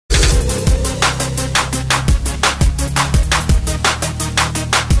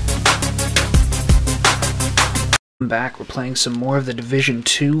Back. We're playing some more of the Division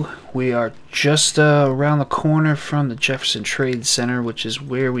 2. We are just around the corner from the Jefferson Trade Center, which is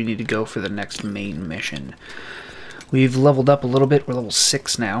where we need to go for the next main mission. We've leveled up a little bit. We're level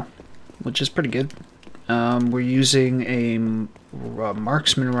 6 now, which is pretty good. We're using a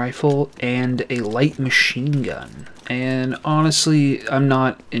marksman rifle and a light machine gun. And honestly, I'm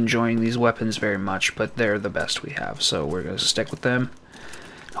not enjoying these weapons very much, but they're the best we have, so we're going to stick with them.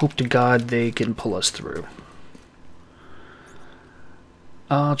 Hope to God they can pull us through.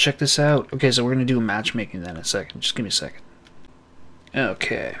 Check this out. Okay, so we're going to do a matchmaking then in a second. Just give me a second.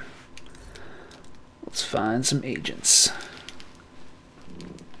 Okay. Let's find some agents.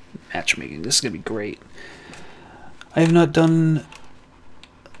 Matchmaking. This is going to be great. I have not done...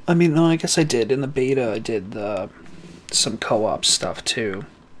 I mean, no, I guess I did. In the beta, I did some co-op stuff too.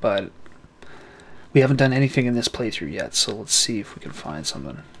 But we haven't done anything in this playthrough yet, so let's see if we can find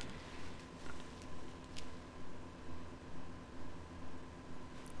something.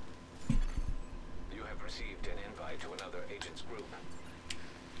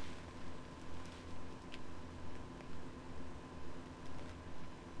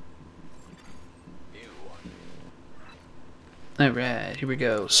 Alright, here we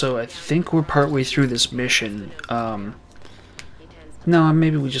go. So I think we're partway through this mission. No,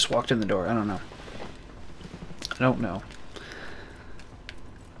 maybe we just walked in the door. I don't know. I don't know.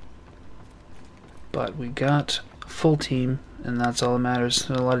 But we got a full team, and that's all that matters.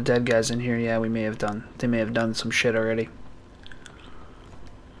 There's a lot of dead guys in here. Yeah, they may have done some shit already.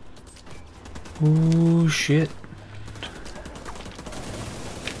 Ooh, shit.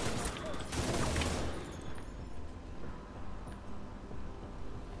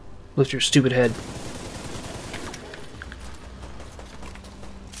 Lift your stupid head.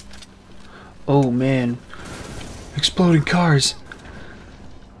 Oh man. Exploding cars.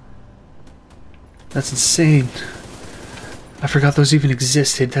 That's insane. I forgot those even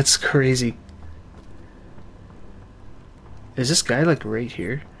existed. That's crazy. Is this guy like right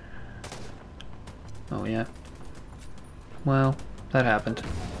here? Oh yeah. Well, that happened.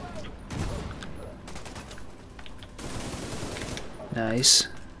 Nice.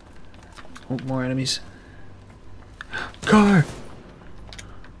 Oh, more enemies. Car!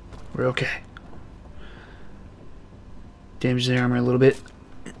 We're okay. Damage the armor a little bit.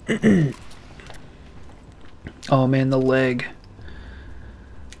 Oh man, the leg.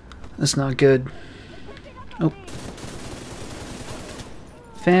 That's not good. Oh.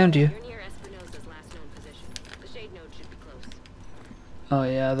 Found you. Oh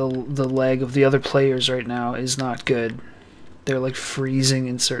yeah, the leg of the other players right now is not good. They're like freezing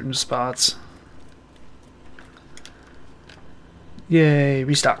in certain spots. Yay,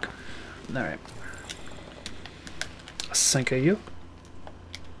 restock. Alright. Thank you.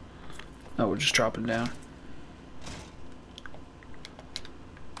 Oh, we're just dropping down.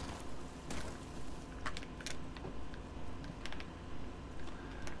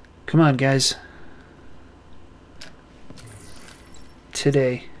 Come on, guys.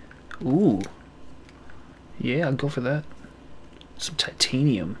 Today. Ooh. Yeah, I'll go for that. Some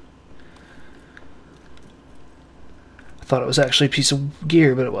titanium. I thought it was actually a piece of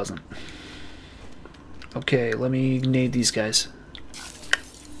gear, but it wasn't. Okay, let me nade these guys.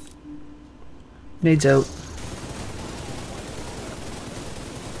 Nades out.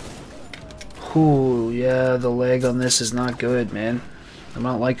 Ooh, yeah, the lag on this is not good, man. I'm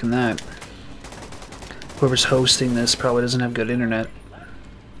not liking that. Whoever's hosting this probably doesn't have good internet.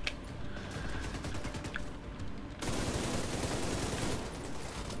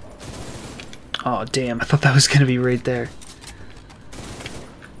 Oh damn, I thought that was gonna be right there.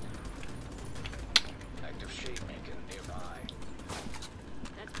 Active shade beacon nearby.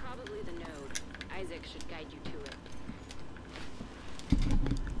 That's probably the node. Isaac should guide you to it.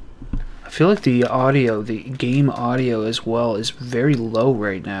 I feel like the audio, the game audio as well, is very low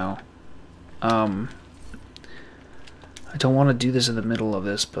right now. I don't want to do this in the middle of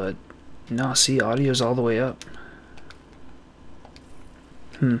this, but no, see, audio's all the way up.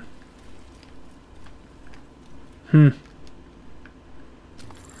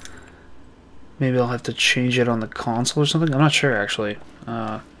 Maybe I'll have to change it on the console or something. I'm not sure, actually.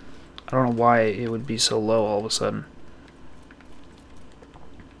 I don't know why it would be so low all of a sudden.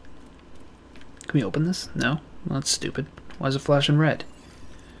 Can we open this? No? Well, that's stupid. Why is it flashing red?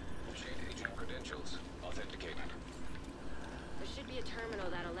 Shade agent credentials authenticated. There should be a terminal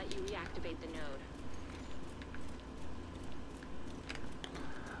that'll let you reactivate the node.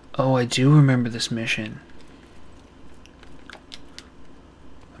 Oh, I do remember this mission.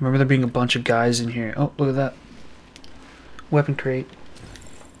 I remember there being a bunch of guys in here. Oh, look at that. Weapon crate.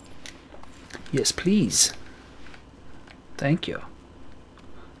 Yes, please. Thank you.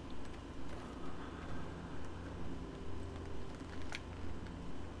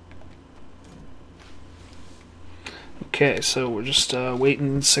 Okay, so we're just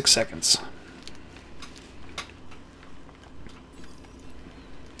waiting 6 seconds.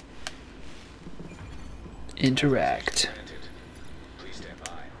 Interact. Please stand by.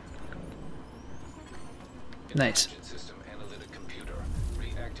 Nice. System analytic computer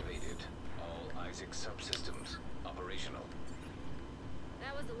reactivated. All Isaac subsystems operational.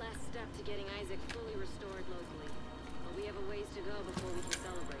 That was the last step to getting Isaac fully restored locally. But we have a ways to go before we can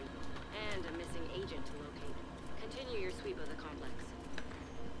celebrate. And a missing agent to locate. Continue your sweep of the complex.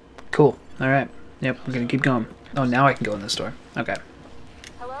 Cool. Alright. Yep, we're gonna keep going. Oh, now I can go in this door. Okay.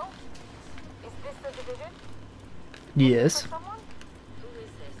 Hello? Is this the division? Yes. For someone? Who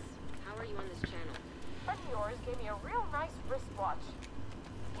is this? How are you on this channel? A friend of yours gave me a real nice wristwatch.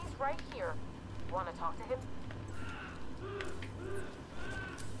 He's right here. Want to talk to him?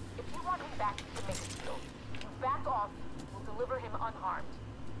 If you want him back, you can make a deal. You back off, we'll deliver him unharmed.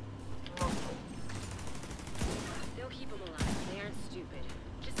 Mostly. They'll keep him alive. They aren't stupid.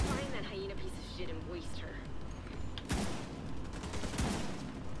 Just find that hyena piece of shit and waste her.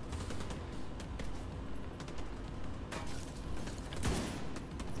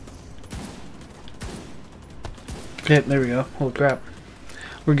 Yep, there we go. Holy crap.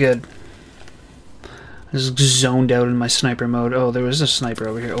 We're good. I just zoned out in my sniper mode. Oh, there was a sniper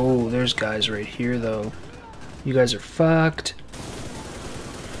over here. Oh, there's guys right here, though. You guys are fucked.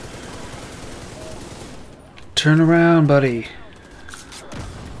 Turn around, buddy.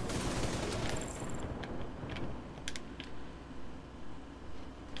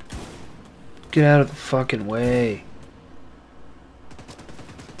 Get out of the fucking way.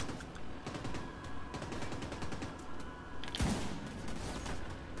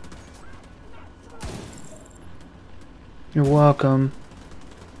 You're welcome.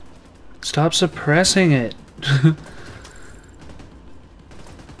 Stop suppressing it.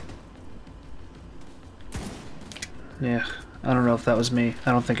 Yeah, I don't know if that was me.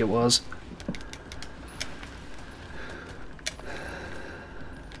 I don't think it was.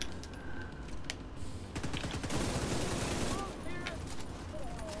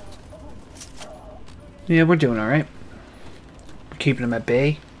 Yeah, we're doing alright. We're keeping him at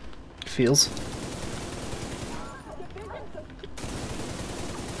bay. Feels.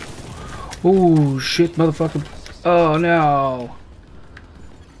 Oh shit, motherfucker. Oh no.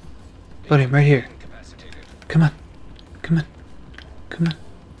 Buddy, I'm right here. Come on. Come on. Come on.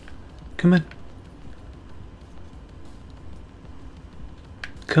 Come on.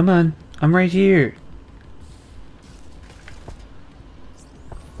 Come on. I'm right here.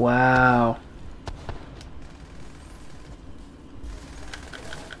 Wow.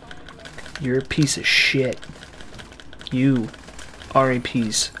 You're a piece of shit. You are a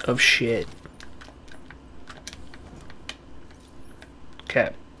piece of shit. Okay.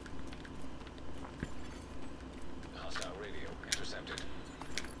 Hostile radio intercepted.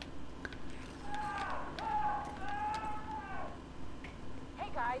 Hey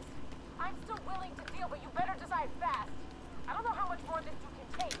guys, I'm still willing to deal, but you better decide fast. I don't know how much more this you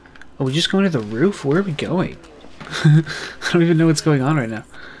can take. Are we just going to the roof? Where are we going? I don't even know what's going on right now.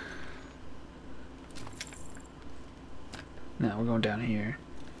 No, we're going down here.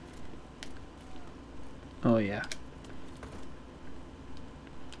 Oh yeah.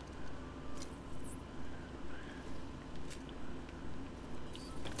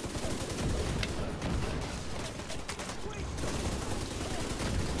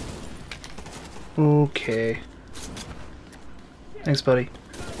 Okay. Thanks, buddy.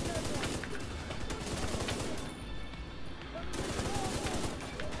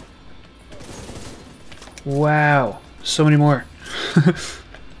 Wow. So many more.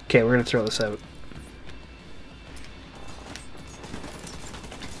 Okay, we're gonna throw this out.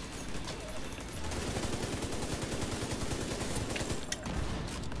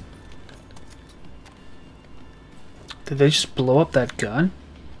 Did they just blow up that gun?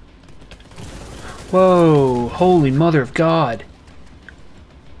 Whoa, holy mother of God.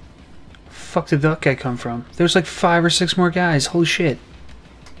 Fuck did that guy come from? There's like 5 or 6 more guys, holy shit.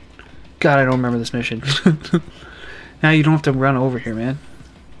 God, I don't remember this mission. Now you don't have to run over here, man.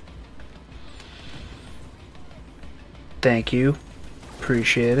 Thank you.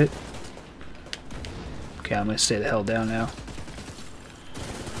 Appreciate it. Okay, I'm gonna stay the hell down now.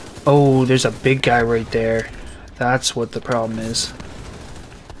 Oh, there's a big guy right there. That's what the problem is.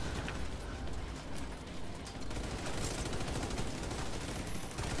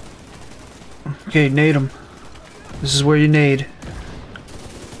 Okay, nade him. This is where you nade.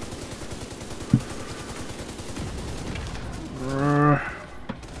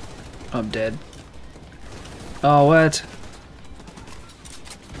 Oh, what?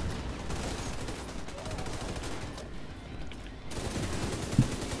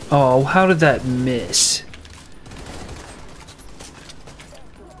 Oh, how did that miss?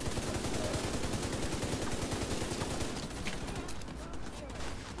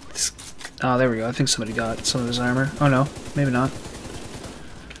 Oh, there we go. I think somebody got some of his armor. Oh no, maybe not.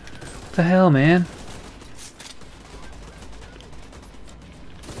 What the hell, man?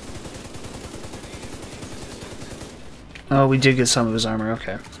 Oh, we did get some of his armor.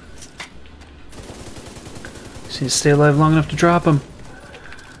 Okay. Just need to stay alive long enough to drop him.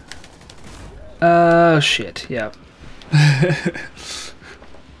 Oh, shit. Yeah.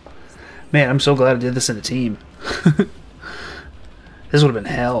 Man, I'm so glad I did this in a team. This would have been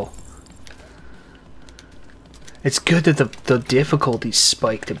hell. It's good that the difficulty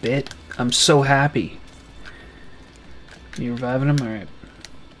spiked a bit. I'm so happy. You reviving him? Alright.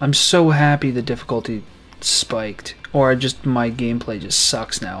 I'm so happy the difficulty spiked. Or just my gameplay just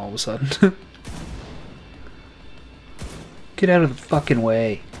sucks now all of a sudden. Get out of the fucking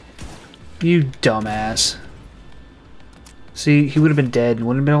way. You dumbass. See, he would have been dead and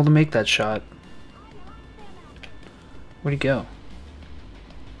wouldn't have been able to make that shot. Where'd he go?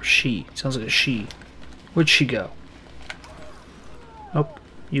 She. Sounds like a she. Where'd she go? Oh,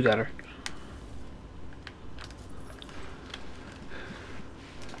 you got her.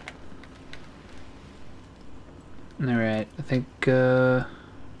 Alright, I think, are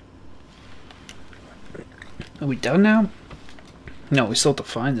we done now? No, we still have to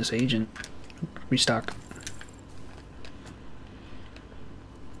find this agent. Restock.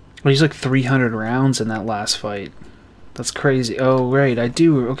 Well, he's like 300 rounds in that last fight. That's crazy. Oh, right, I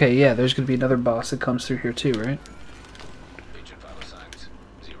do. Okay, yeah, there's going to be another boss that comes through here too, right? Agent vital signs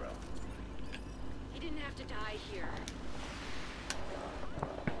 0. He didn't have to die here.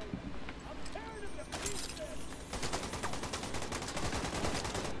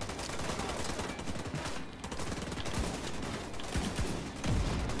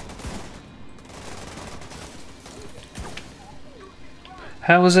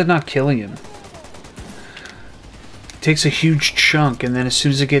 How is it not killing him? It takes a huge chunk, and then as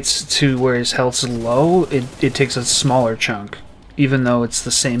soon as it gets to where his health's low, it takes a smaller chunk, even though it's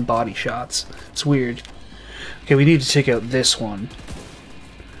the same body shots. It's weird. Okay, we need to take out this one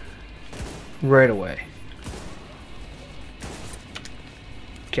right away.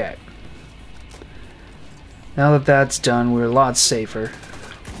 Okay. Now that that's done, we're a lot safer.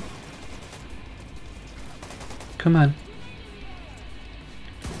 Come on.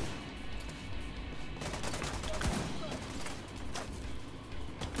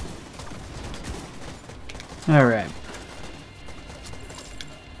 Alright.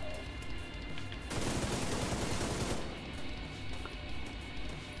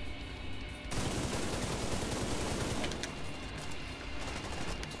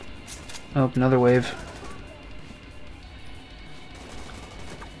 Oh, another wave.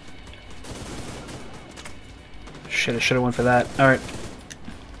 Shit, I should have went for that. Alright.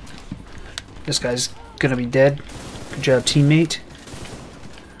 This guy's gonna be dead. Good job, teammate.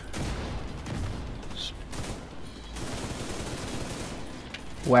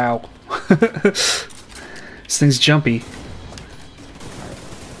 Wow. This thing's jumpy.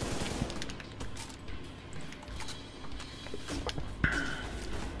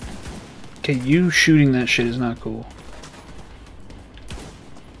 Okay, you shooting that shit is not cool.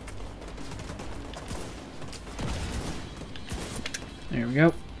 There we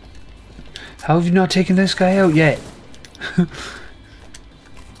go. How have you not taken this guy out yet?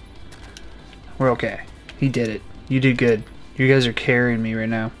 We're okay. He did it. You did good. You guys are carrying me right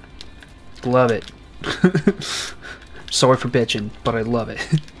now. Love it. Sorry for bitching, but I love it.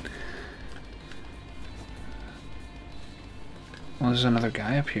 Well, there's another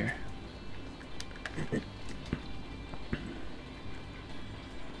guy up here.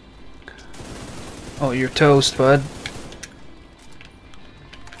 Oh, you're toast, bud.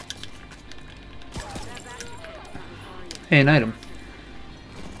 Hey, an item.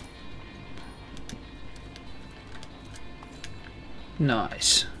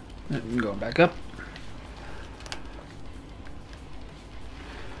 Nice. I'm going back up.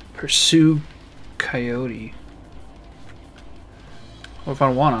 Pursue coyote. What if I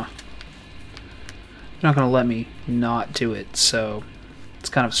wanna? You're not gonna let me not do it, so it's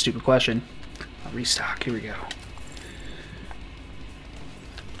kind of a stupid question. I'll restock. Here we go.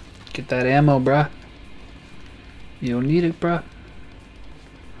 Get that ammo, bruh. You don't need it, bruh.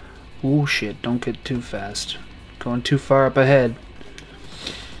 Ooh, shit. Don't get too fast. Going too far up ahead.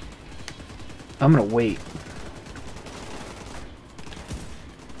 I'm gonna wait.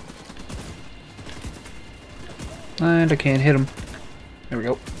 And I can't hit him. There we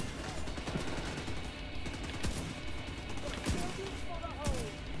go.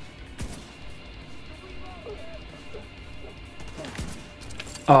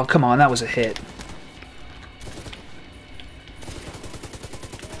 Oh, come on, that was a hit.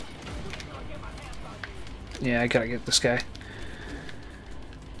 Yeah, I gotta get this guy.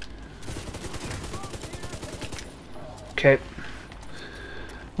 Okay.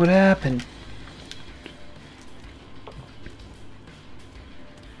 What happened?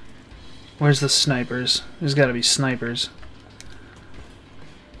 Where's the snipers? There's gotta be snipers.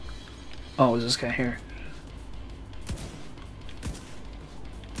 Oh, is this guy here?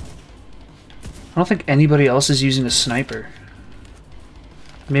 I don't think anybody else is using a sniper.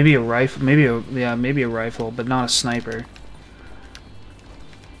 Maybe a rifle, maybe a rifle, but not a sniper.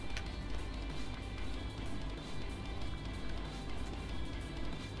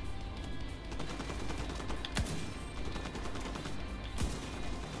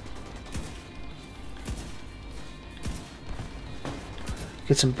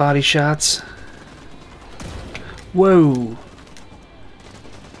 Get some body shots. Whoa!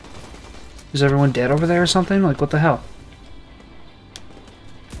 Is everyone dead over there or something? Like, what the hell?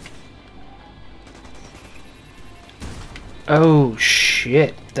 Oh,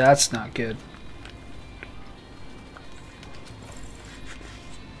 shit. That's not good.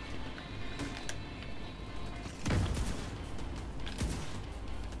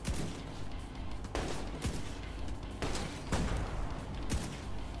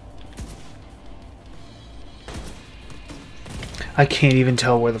 I can't even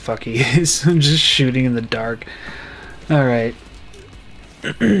tell where the fuck he is. I'm just shooting in the dark. Alright.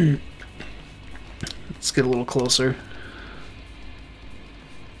 Let's get a little closer.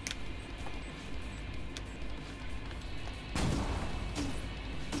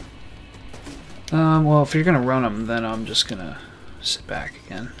 Well, if you're gonna run them, then I'm just gonna sit back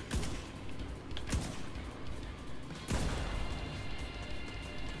again.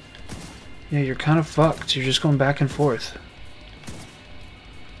 Yeah, you're kind of fucked. You're just going back and forth.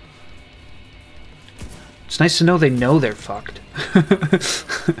 It's nice to know they know they're fucked.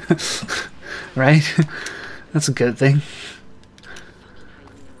 Right? That's a good thing.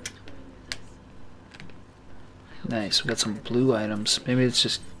 Nice, we got some blue items. Maybe it's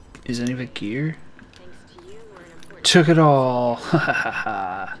just... Is any of it gear? Took it all. Ha ha ha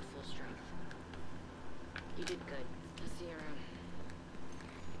ha. You did good. I'll see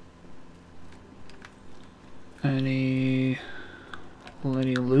you around.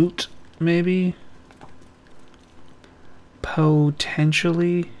 Any loot, maybe?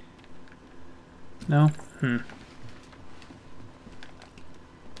 Potentially? No?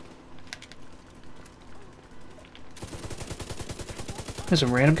 There's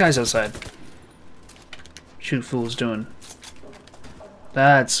some random guys outside. Shoot fools doing.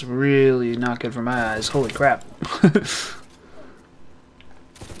 That's really not good for my eyes. Holy crap. I'm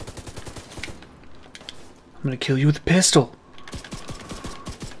gonna kill you with a pistol.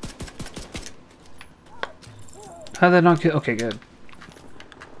 How'd that not kill? Okay, good.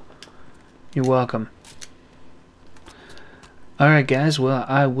 You're welcome. Alright guys, well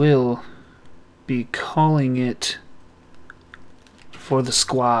I will be calling it for the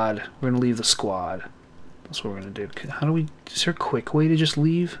squad. We're gonna leave the squad. That's what we're gonna do. How do we... Is there a quick way to just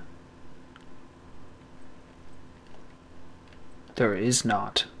leave? There is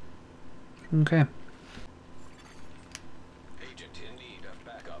not. Okay. Agent in need of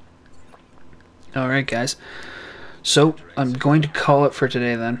backup. Alright guys. So, I'm going to call it for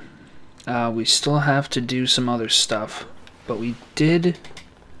today then. We still have to do some other stuff. But we did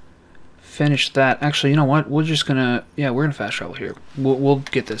finish that. Actually, you know what? We're just gonna... Yeah, we're gonna fast travel here. We'll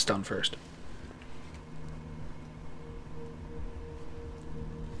get this done first.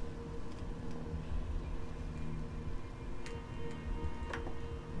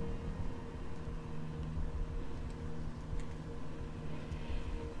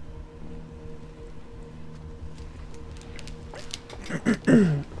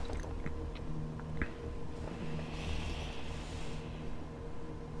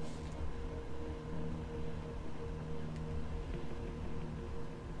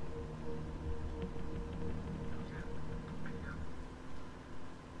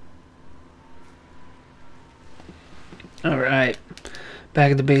 Alright,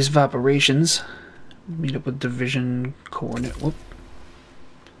 back at the base of operations. Meet up with division coordinate. Whoop.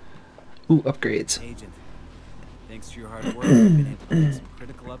 Ooh, upgrades. Agent, thanks to your hard work, we've been able to make some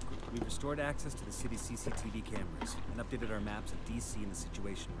critical upgrades. We've restored access to the city's CCTV cameras and updated our maps of D.C. and the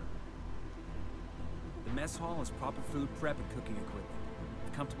Situation Room. The mess hall has proper food prep and cooking equipment,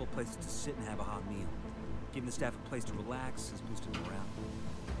 with comfortable places to sit and have a hot meal. Giving the staff a place to relax has boosted morale.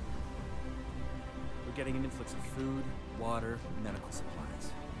 We're getting an influx of food, water, and medical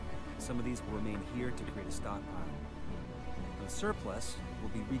supplies. Some of these will remain here to create a stockpile. The surplus will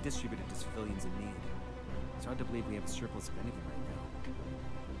be redistributed to civilians in need. It's hard to believe we have a surplus of anything right now.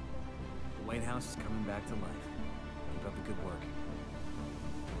 The White House is coming back to life. Keep up the good work.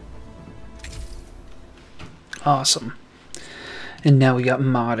 Awesome. And now we got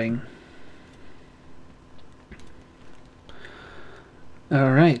modding.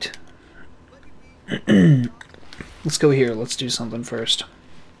 Alright. Let's go here. Let's do something first.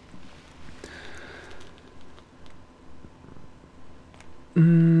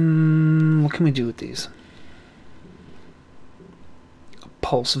 What can we do with these? A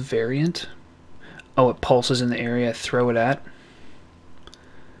pulse variant? Oh, it pulses in the area I throw it at.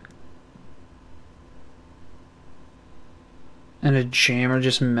 And a jammer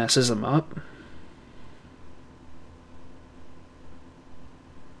just messes them up.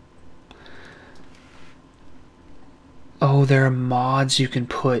 Oh, there are mods you can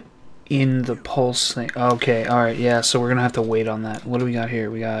put in the pulse thing. Okay, alright, yeah, so we're gonna have to wait on that. What do we got here?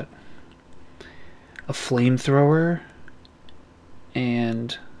 We got a flamethrower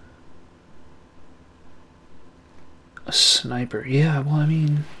and a sniper. Yeah, well, I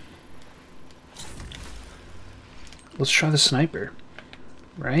mean, let's try the sniper,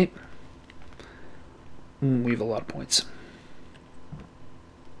 right? We have a lot of points.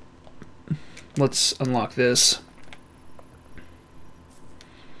 Let's unlock this.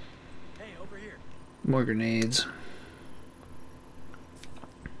 More grenades.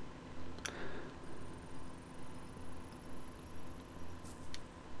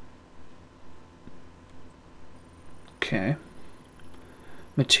 Okay.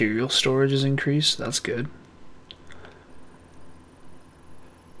 Material storage is increased. That's good.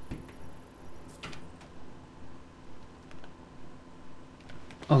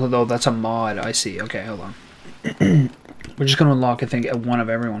 Although that's a mod. I see. Okay, hold on. We're just going to unlock, I think, one of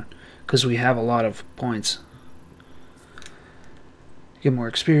everyone. Because we have a lot of points. Get more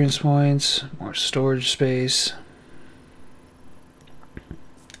experience points, more storage space.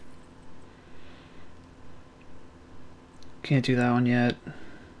 Can't do that one yet.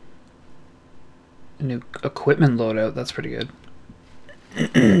 A new equipment loadout, that's pretty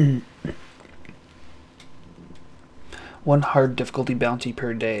good. One hard difficulty bounty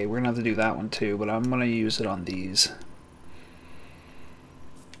per day. We're gonna have to do that one too, but I'm gonna use it on these.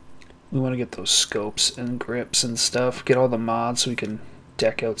 We want to get those scopes and grips and stuff. Get all the mods so we can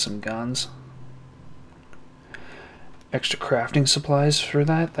deck out some guns. Extra crafting supplies for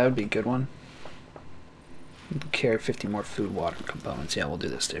that. That would be a good one. Carry 50 more food, water, components. Yeah, we'll do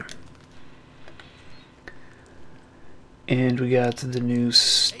this too. And we got the new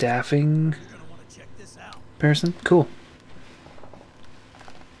staffing person. Cool.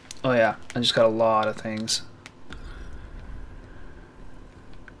 Oh yeah, I just got a lot of things.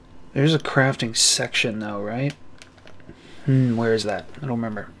 There's a crafting section though, right? Where is that? I don't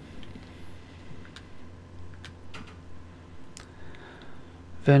remember.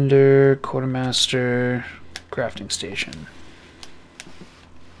 Vendor, quartermaster, crafting station.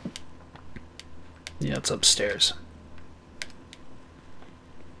 Yeah, it's upstairs.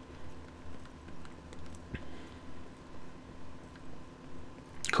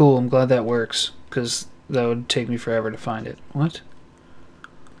 Cool, I'm glad that works, because that would take me forever to find it. What?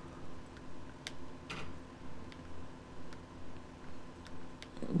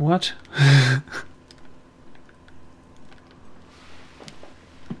 What?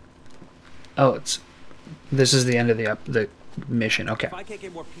 Oh, this is the end of the mission. Okay. If I can't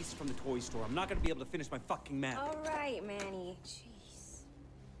get more pieces from the toy store, I'm not gonna be able to finish my fucking map. All right, Manny. Jeez.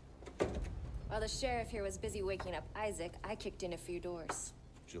 While the sheriff here was busy waking up Isaac, I kicked in a few doors.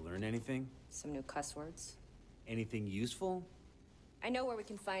 Did you learn anything? Some new cuss words. Anything useful? I know where we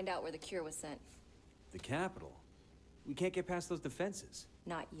can find out where the cure was sent. The capital. We can't get past those defenses.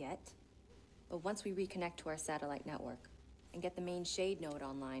 Not yet. But once we reconnect to our satellite network and get the main shade node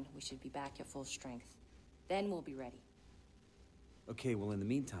online, we should be back at full strength. Then we'll be ready. Okay, well in the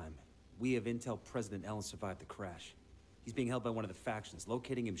meantime, we have intel President Ellis survived the crash. He's being held by one of the factions.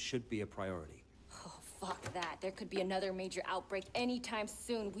 Locating him should be a priority. Oh, fuck that. There could be another major outbreak anytime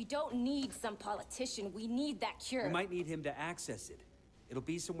soon. We don't need some politician. We need that cure. We might need him to access it. It'll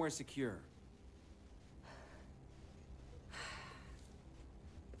be somewhere secure.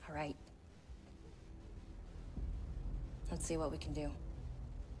 All right. Let's see what we can do.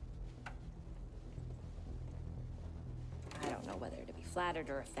 I don't know whether to be flattered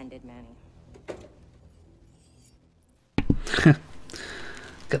or offended, Manny.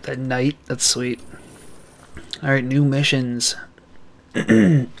 Got that knight. That's sweet. Alright, new missions.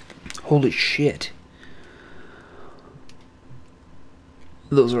 Holy shit.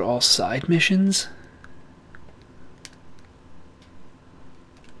 Those are all side missions?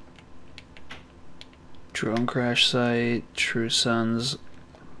 Drone crash site, True Sons.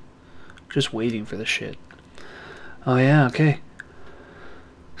 Just waiting for the shit. Oh yeah, okay.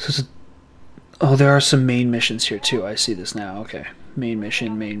 So it's oh, there are some main missions here too. I see this now. Okay. Main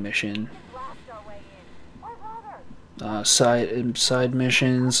mission, main mission. Side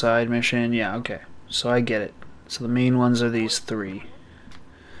mission. Yeah, okay. So I get it. So the main ones are these three.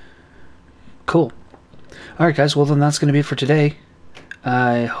 Cool. Alright guys, well then that's going to be it for today.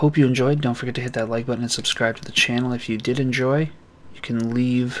 I hope you enjoyed. Don't forget to hit that like button and subscribe to the channel if you did enjoy. You can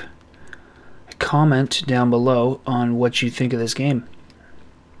leave a comment down below on what you think of this game.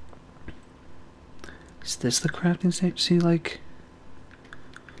 Is this the crafting stage? See, like,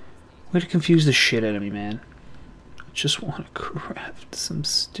 way to confuse the shit out of me, man. I just want to craft some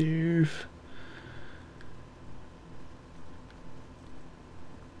stuff.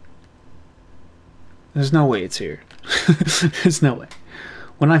 There's no way it's here. There's no way.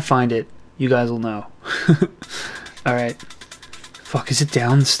 When I find it, you guys will know. Alright. Fuck, is it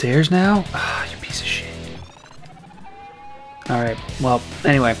downstairs now? Ah, you piece of shit. Alright, well,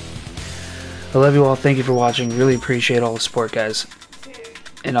 anyway. I love you all. Thank you for watching. Really appreciate all the support, guys.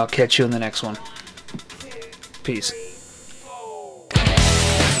 And I'll catch you in the next one. Peace.